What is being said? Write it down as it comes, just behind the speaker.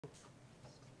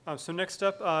So next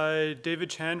up, David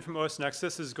Chen from OS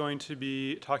Nexus is going to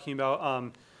be talking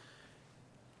about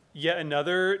yet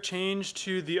another change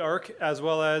to the ARC, as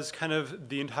well as kind of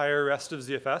the entire rest of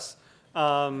ZFS,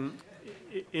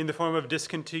 in the form of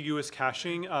discontiguous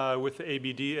caching with the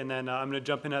ABD. And then I'm going to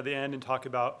jump in at the end and talk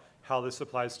about how this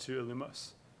applies to Illumos.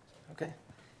 Okay.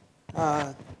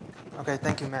 Okay,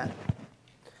 thank you, Matt.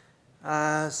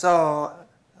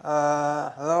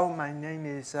 Hello, my name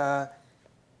is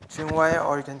Chen,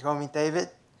 or you can call me David.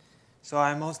 So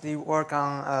I mostly work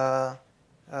on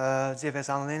ZFS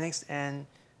on Linux, and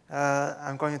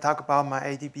I'm going to talk about my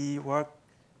ADB work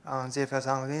on ZFS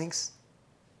on Linux.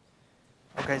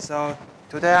 Okay, so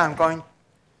today I'm going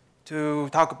to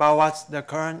talk about what's the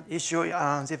current issue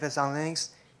on ZFS on Linux,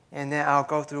 and then I'll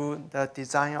go through the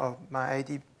design of my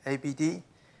ABD,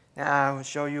 and I will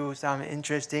show you some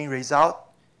interesting results.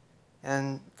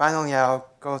 And finally, I'll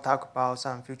go talk about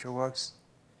some future works.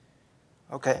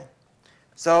 Okay,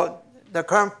 so the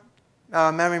current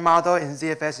memory model in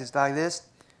ZFS is like this.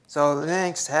 So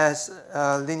Linux has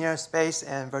linear space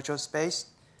and virtual space.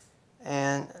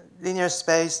 And linear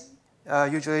space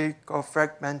usually go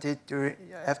fragmented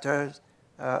after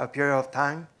a period of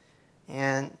time.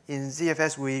 And in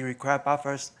ZFS, we require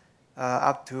buffers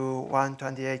up to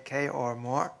 128K or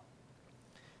more.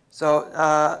 So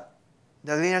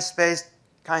the linear space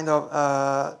kind of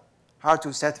hard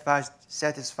to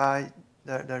satisfy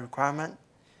the requirement.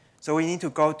 So we need to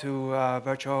go to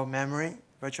virtual memory,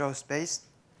 virtual space.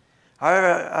 However,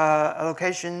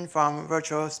 allocation from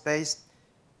virtual space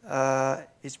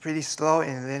is pretty slow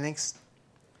in Linux.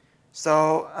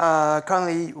 So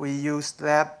currently we use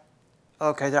slab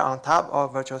allocator on top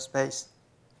of virtual space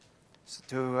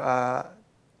to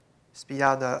speed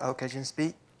out the allocation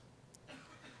speed.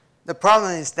 The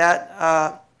problem is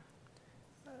that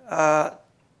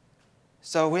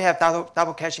so we have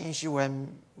double caching issue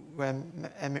when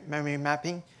memory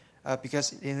mapping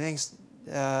because in Linux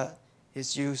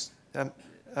is used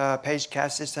page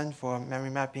cache system for memory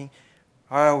mapping.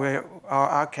 However,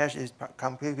 our cache is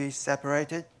completely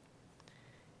separated.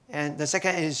 And the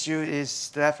second issue is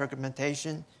slab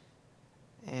fragmentation,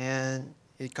 and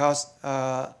it causes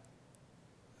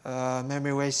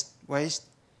memory waste.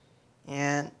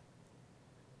 And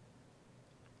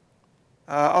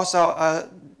also,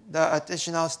 the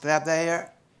additional slab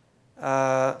layer,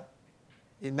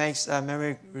 it makes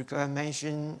memory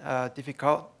reclamation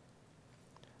difficult.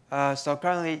 So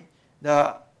currently,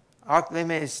 the ARC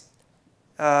limit is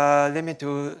limited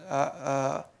to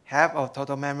half of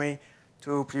total memory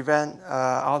to prevent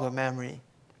out of memory.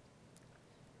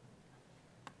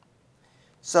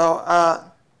 So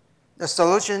the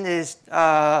solution is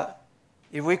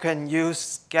if we can use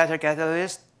scatter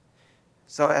list.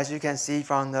 So as you can see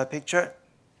from the picture,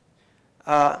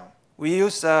 we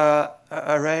use an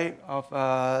array of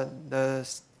the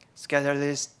scatter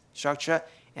list structure,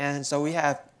 and so we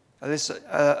have this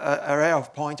array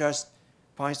of points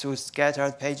to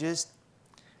scattered pages.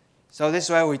 So this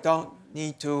way we don't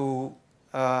need to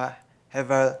have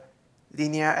a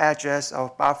linear address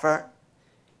of buffer,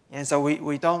 and so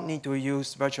we don't need to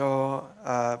use virtual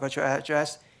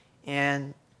address,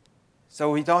 and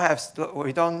so we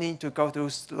don't need to go through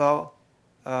slow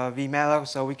vmalloc,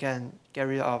 so we can get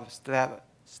rid of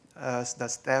the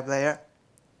slab layer.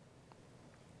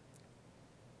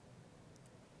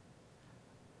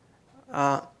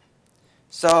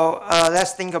 So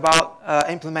let's think about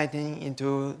implementing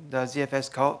into the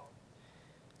ZFS code.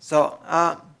 So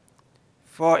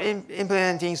for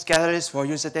implementing scatter list for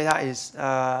user data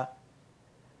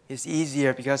is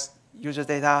easier because user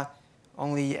data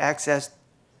only accessed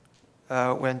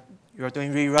when you're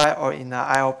doing rewrite or in the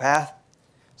I/O path.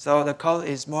 So the code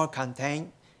is more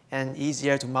contained and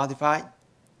easier to modify.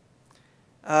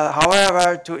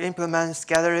 However, to implement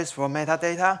scatter list for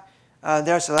metadata,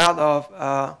 there's a lot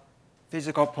of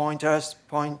physical pointers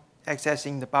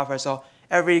accessing the buffer. So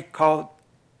every code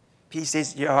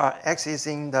pieces you are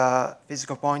accessing the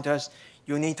physical pointers,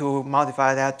 you need to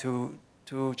modify that to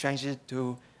change it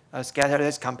to a scatter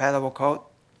list compatible code.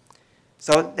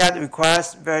 So that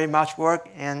requires very much work,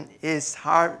 and it's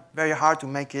very hard to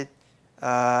make it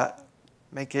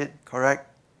correct.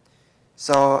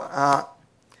 So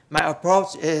my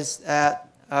approach is that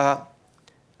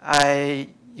I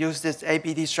use this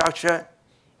ABD structure,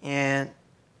 and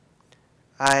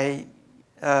I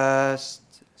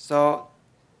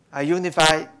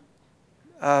unify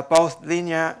both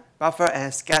linear buffer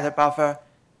and scatter buffer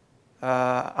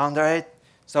under it.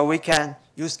 So we can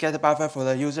use scatter buffer for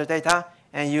the user data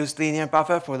and use linear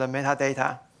buffer for the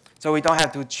metadata. So we don't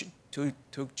have to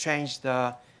change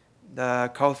the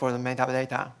code for the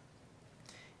metadata.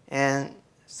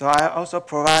 So I also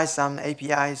provide some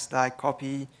APIs like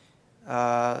copy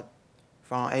from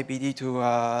ABD to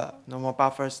normal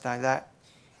buffers like that.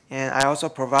 And I also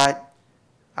provide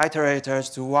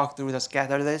iterators to walk through the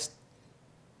scatter list.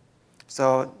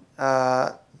 So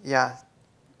yeah.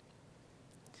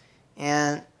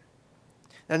 And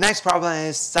the next problem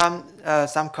is some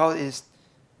code is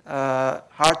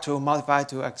hard to modify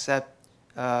to accept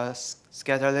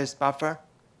scatter list buffer,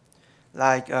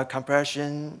 like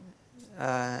compression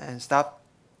and stuff.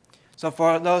 So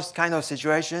for those kind of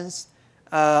situations,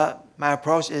 my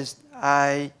approach is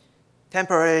I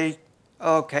temporarily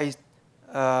allocate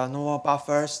normal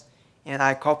buffers, and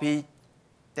I copy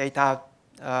data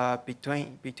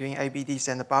between ABDs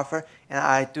and the buffer, and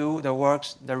I do the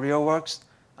real works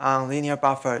on linear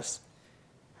buffers.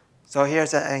 So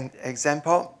here's an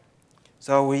example.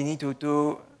 So we need to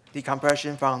do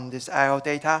decompression from this I/O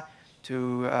data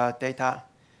to data.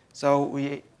 So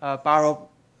we borrow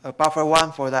buffer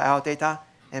 1 for the I/O data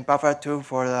and buffer 2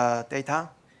 for the data,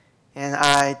 and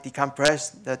I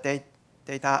decompress the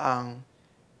data on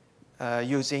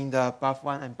using the buff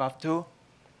 1 and buff 2.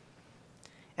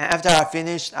 And after I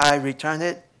finish, I return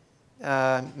it,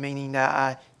 meaning that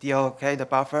I deallocate the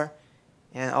buffer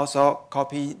and also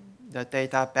copy the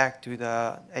data back to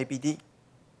the ABD.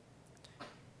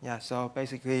 Yeah, so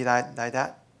basically like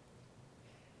that.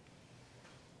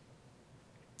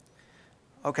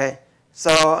 Okay, so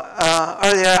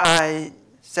earlier I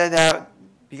said that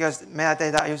because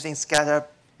metadata using scatter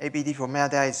ABD for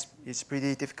metadata is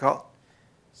pretty difficult.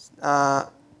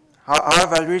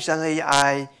 However, recently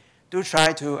I do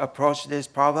try to approach this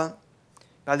problem,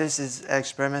 but this is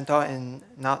experimental and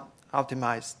not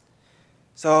optimized.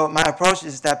 So my approach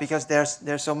is that because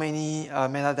there's so many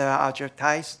metadata object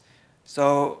types,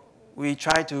 so we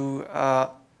try to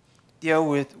deal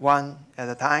with one at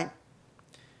a time.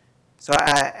 So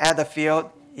I add a field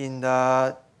in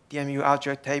the DMU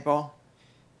object table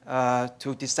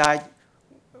to decide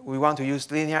we want to use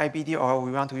linear ABD or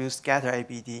we want to use scatter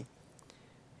ABD.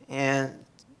 And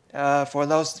for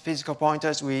those physical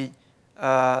pointers, we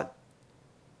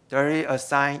directly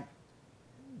assign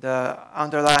the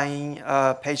underlying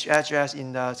page address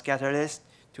in the scatter list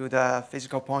to the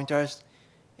physical pointers.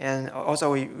 And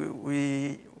also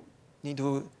we need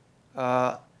to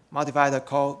modify the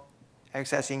code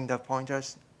accessing the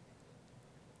pointers.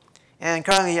 And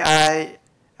currently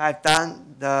I've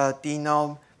done the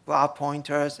denom, block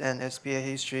pointers, and SPA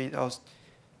history, those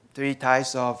 3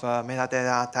 types of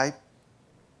metadata type.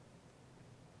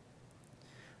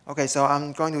 Okay, so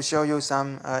I'm going to show you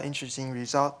some interesting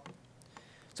result.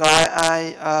 So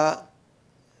I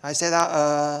set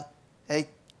up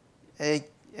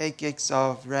 8 gigs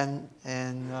of RAM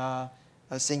and a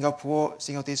single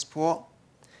disk pool,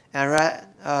 and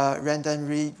random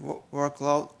read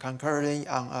workload concurrently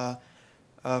on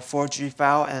a 4G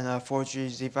file and a 4G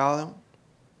Z volume.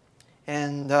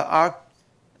 And the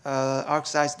arc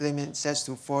size limit sets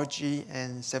to 4G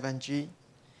and 7G.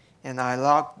 And I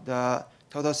log the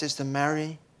total system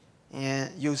memory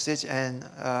and usage and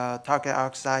target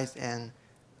arc size and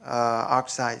arc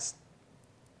size.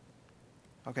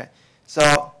 Okay,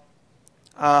 so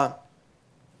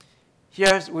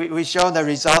here we show the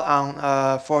result on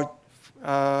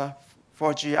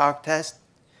 4G arc test.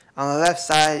 On the left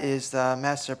side is the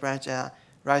master branch, and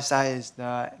right side is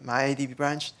my ADB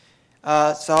branch.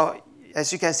 So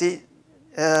as you can see,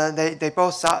 they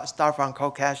both start from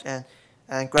cold cache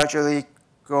and gradually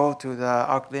go to the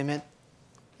arc limit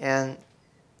and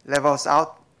levels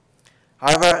out.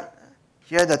 However,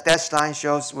 here the dashed line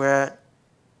shows where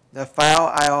the file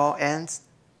I/O ends.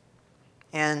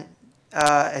 And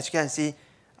as you can see,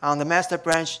 on the master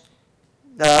branch,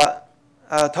 the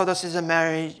total system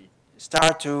memory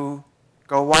start to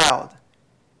go wild.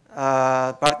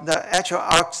 But the actual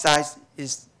arc size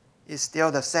is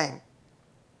still the same.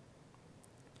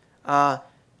 On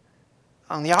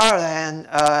the other hand,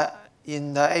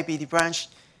 in the ABD branch,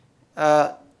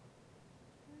 the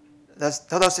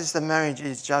total system memory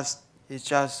is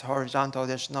just horizontal.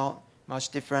 There's not much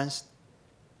difference.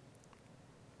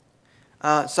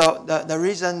 So the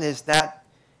reason is that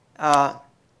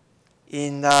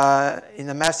in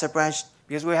the master branch,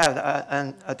 because we have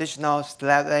an additional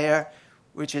slab layer,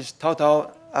 which is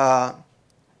total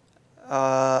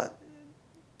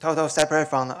separate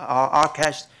from our arc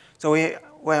cache. So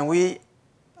when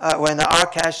the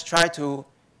arc cache try to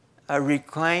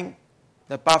reclaim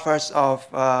the buffers of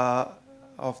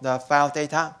the file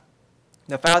data,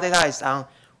 the file data is on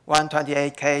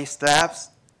 128K slabs.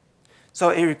 So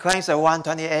it reclaims a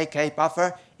 128K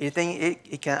buffer. It thinks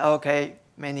it can allocate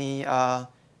many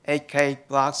 8K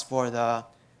blocks for the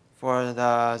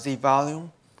Z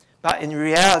volume. But in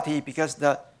reality, because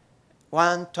the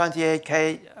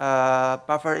 128K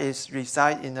buffer is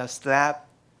reside in a slab,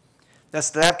 the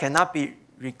slab cannot be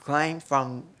reclaimed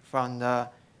from the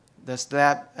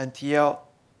slab until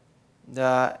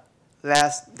the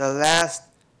last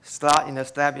slot in the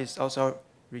slab is also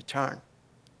returned.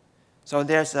 So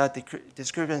there's a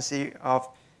discrepancy of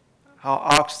how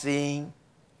arc-seeing,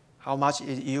 how much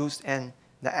is used, and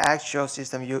the actual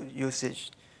system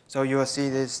usage. So you will see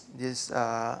this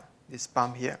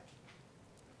bump here.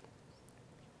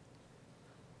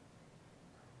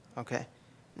 Okay.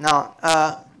 Now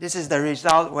this is the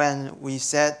result when we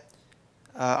set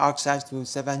arc size to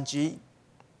 7G.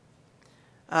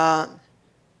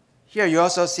 Here you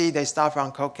also see they start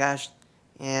from cold cache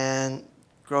and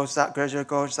grows up, gradually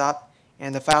goes up,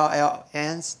 and the file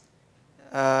ends.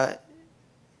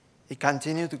 It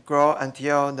continues to grow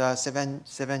until the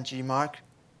 7G mark.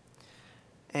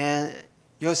 And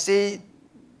you'll see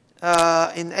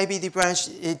in ABD branch,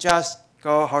 it just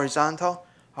go horizontal.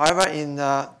 However, in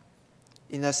the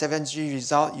 7G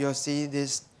result, you'll see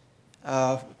this,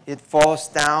 it falls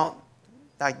down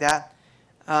like that.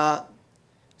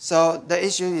 So the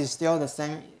issue is still the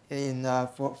same in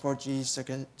 4G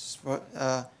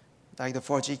like the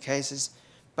 4G cases.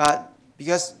 But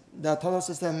because the total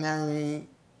system memory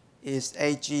is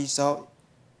 8G, so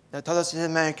the total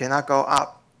system memory cannot go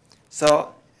up.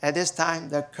 So at this time,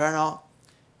 the kernel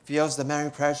feels the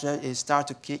memory pressure is start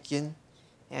to kick in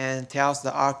and tells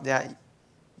the ARC that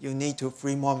you need to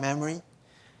free more memory.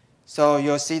 So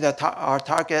you'll see our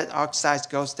target ARC size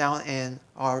goes down and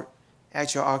our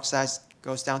actual ARC size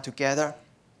goes down together.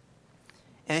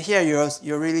 And here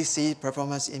you really see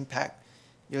performance impact.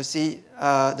 You'll see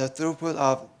the throughput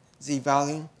of Z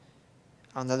volume.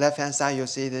 On the left-hand side, you'll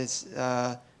see this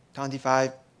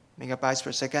 25 megabytes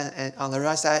per second, and on the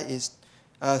right side is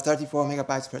 34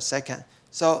 megabytes per second.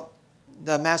 So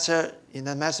the master in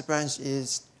the master branch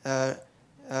is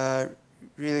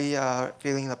really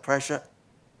feeling the pressure.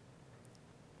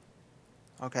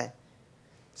 Okay,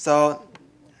 so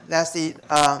let's see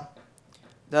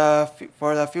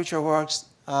for the future works.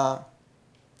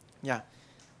 Yeah,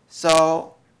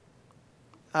 so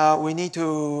we need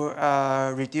to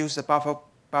reduce the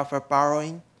buffer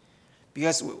borrowing,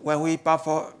 because when we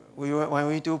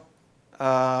do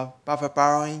buffer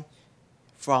borrowing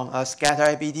from a scatter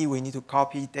ABD, we need to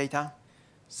copy data,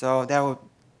 so that would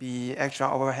be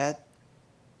extra overhead.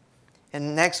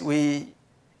 And next, we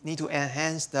need to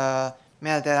enhance the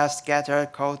metadata scatter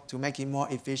code to make it more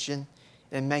efficient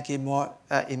and make it more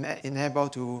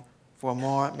enable for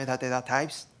more metadata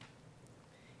types.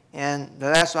 And the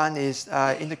last one is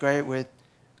integrate with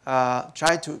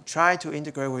try to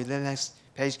integrate with Linux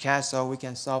page cache so we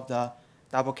can solve the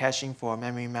double caching for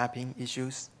memory mapping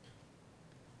issues.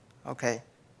 Okay,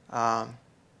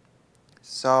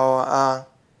 so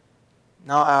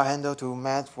now I'll handle to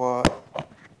Matt for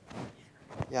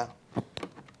yeah.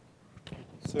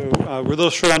 So we're a little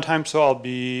short on time, so I'll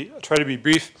try to be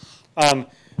brief.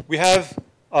 We have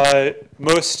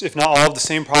most, if not all, of the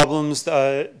same problems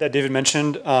that David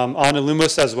mentioned on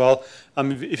Illumos as well.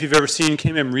 If you've ever seen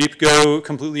KMM Reap go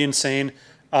completely insane,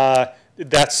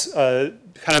 that's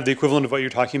kind of the equivalent of what you're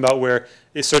talking about, where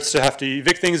it starts to have to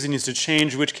evict things. It needs to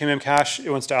change which KMM cache it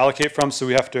wants to allocate from, so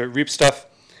we have to reap stuff.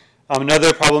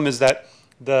 Another problem is that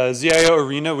the ZIO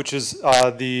arena, which is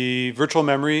the virtual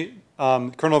memory,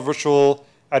 kernel virtual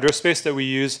address space that we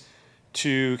use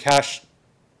to cache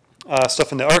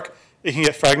stuff in the ARC, it can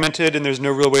get fragmented, and there's no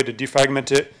real way to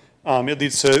defragment it. It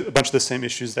leads to a bunch of the same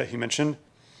issues that he mentioned.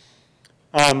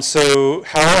 So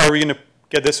how are we going to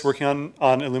get this working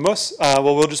on Illumos?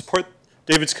 Well, we'll just port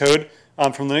David's code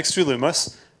from Linux to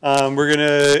Illumos.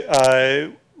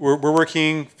 We're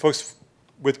working, folks,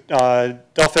 with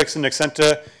Delphix and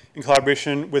Exenta in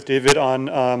collaboration with David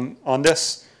on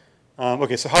this.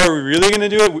 Okay, so how are we really going to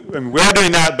do it? I mean, we are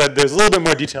doing that, but there's a little bit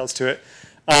more details to it.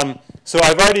 So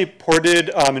I've already ported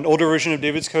an older version of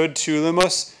David's code to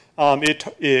Illumos.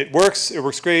 It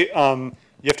works great.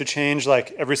 You have to change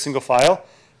like every single file,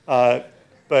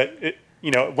 but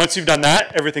once you've done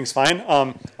that, everything's fine.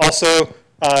 Also,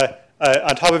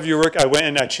 on top of your work, I went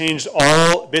and I changed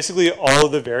basically all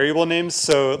of the variable names.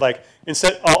 So like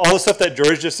instead, all the stuff that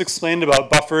George just explained about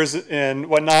buffers and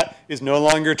whatnot is no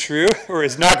longer true, or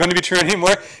is not going to be true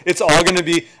anymore. It's all going to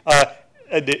be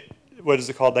what is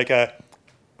it called? Like a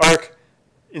ARC,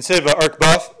 instead of an ARC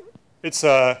buff, it's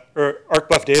or ARC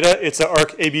buff data, it's an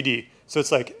ARC ABD. So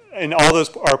it's like, and all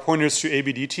those are pointers to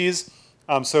ABDTs.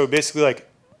 So basically like,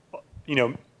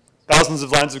 thousands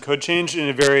of lines of code change in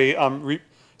a very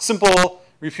simple,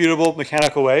 repeatable,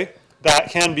 mechanical way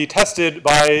that can be tested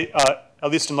by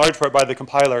at least in large part by the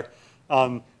compiler,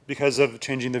 because of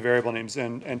changing the variable names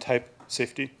and type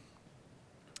safety.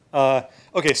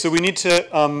 Okay, so we need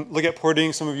to look at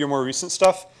porting some of your more recent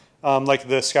stuff, like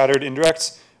the scattered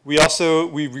indirects. We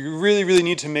really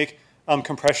need to make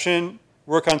compression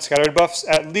work on scattered buffs,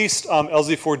 at least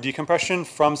LZ4 decompression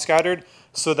from scattered,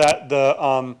 so that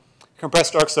the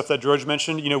compressed arc stuff that George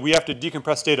mentioned, we have to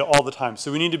decompress data all the time.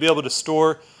 So we need to be able to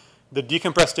store the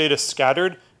decompressed data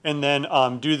scattered and then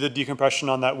do the decompression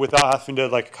on that without having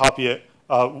to copy it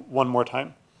one more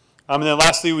time. And then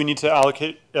lastly, we need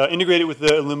to integrate it with the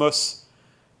Illumos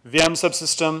VM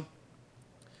subsystem.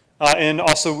 And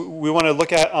also we want to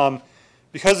look at,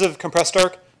 because of compressed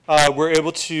arc, we're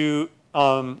able to,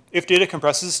 if data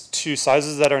compresses to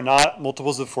sizes that are not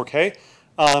multiples of 4K,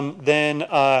 then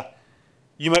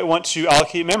you might want to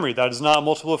allocate memory that is not a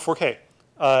multiple of 4K.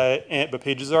 But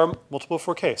pages are multiple of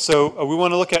 4K. So we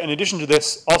want to look at, in addition to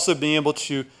this, also being able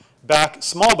to back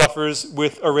small buffers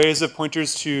with arrays of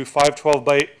pointers to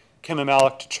 512-byte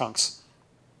malloc chunks.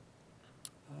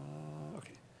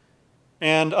 Okay.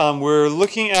 And we're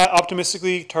looking at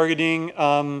optimistically targeting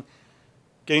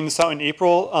getting this out in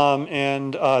April.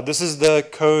 And this is the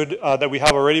code that we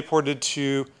have already ported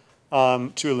to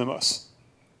Illumos.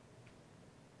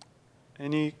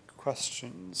 Any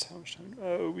questions? How much time?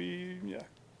 Yeah.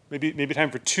 Maybe time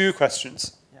for 2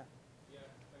 questions. Yeah,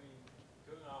 I mean,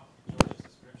 going off George's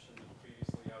description of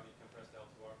previously how the compressed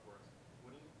L2 arc works,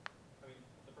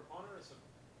 the preponderance of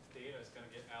data is going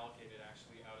to get allocated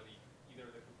actually out of either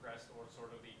the compressed or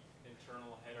sort of the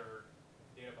internal header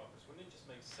data buffers. Wouldn't it just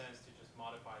make sense to just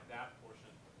modify that portion?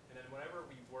 And then whenever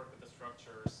we work with the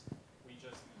structures, we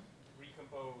just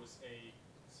recompose a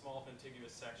small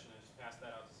contiguous section and just pass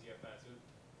that out to ZFS. It would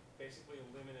basically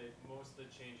eliminate most of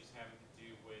the changes having to do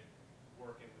with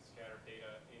working with scattered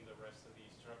data in the rest of the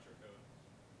structure code.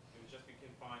 It would just be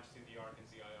confined to the ARC and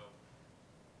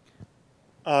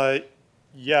ZIO.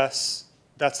 Yes,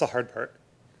 that's the hard part.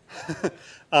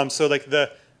 So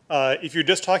if you're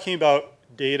just talking about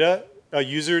data,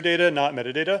 user data, not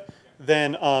metadata,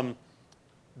 then all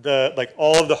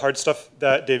of the hard stuff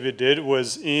that David did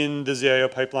was in the ZIO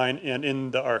pipeline and in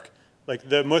the ARC. All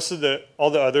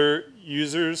the other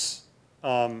users,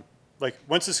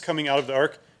 once it's coming out of the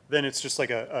ARC, then it's just like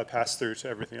a pass through to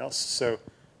everything else. So,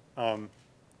 the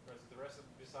rest of,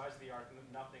 besides the ARC,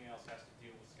 nothing else has to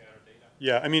deal with scattered data.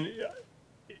 Yeah, I mean,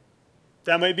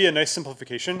 that might be a nice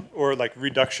simplification or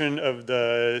reduction of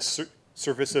the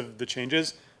surface of the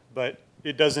changes, but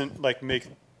it doesn't make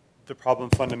the problem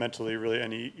fundamentally really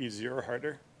any easier or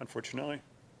harder, unfortunately.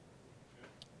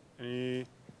 Any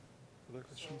other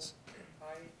questions?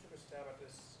 I took a stab at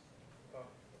this a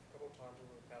couple of times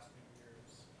over the past few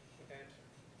years, and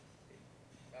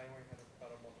I only had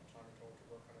about a month of time to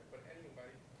work on it. But anyway,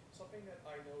 something that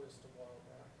I noticed a while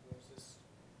back was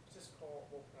this call,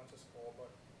 well, not this call,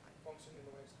 but function in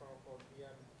the Linux kernel called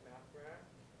VM map grab,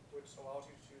 which allows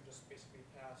you to just basically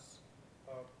pass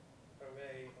an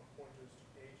array of pointers to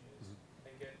pages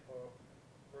and get a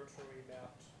virtually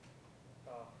mapped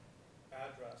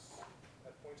address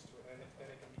that points to it, and then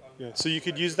it can be unmapped. Yeah, so you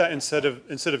could use that instead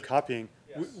of copying.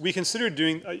 Yes. We considered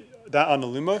doing that on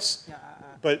Illumos,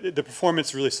 but the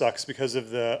performance really sucks because of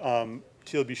the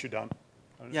TLB shutdown.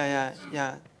 Yeah.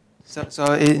 So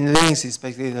in Linux, it's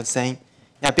basically the same.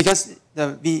 Yeah, because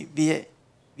the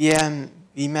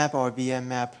vmap or VM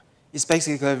map is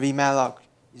basically vmalloc.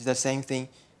 It's the same thing,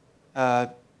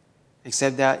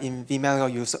 except that in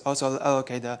vmalloc you also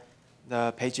allocate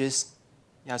the pages.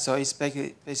 Yeah, so it's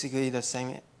basically the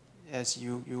same as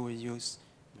you would use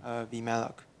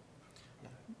vmalloc.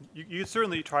 You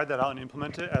certainly tried that out and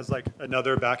implement it as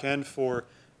another backend for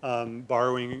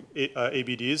borrowing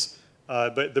ABDs,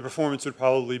 but the performance would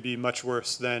probably be much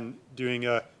worse than doing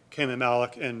a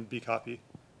malloc and bcopy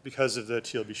because of the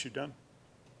TLB shootdown.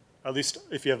 At least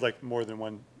if you have more than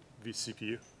one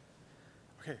vCPU.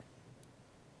 Okay.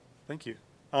 Thank you.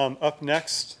 Up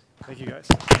next, thank you guys.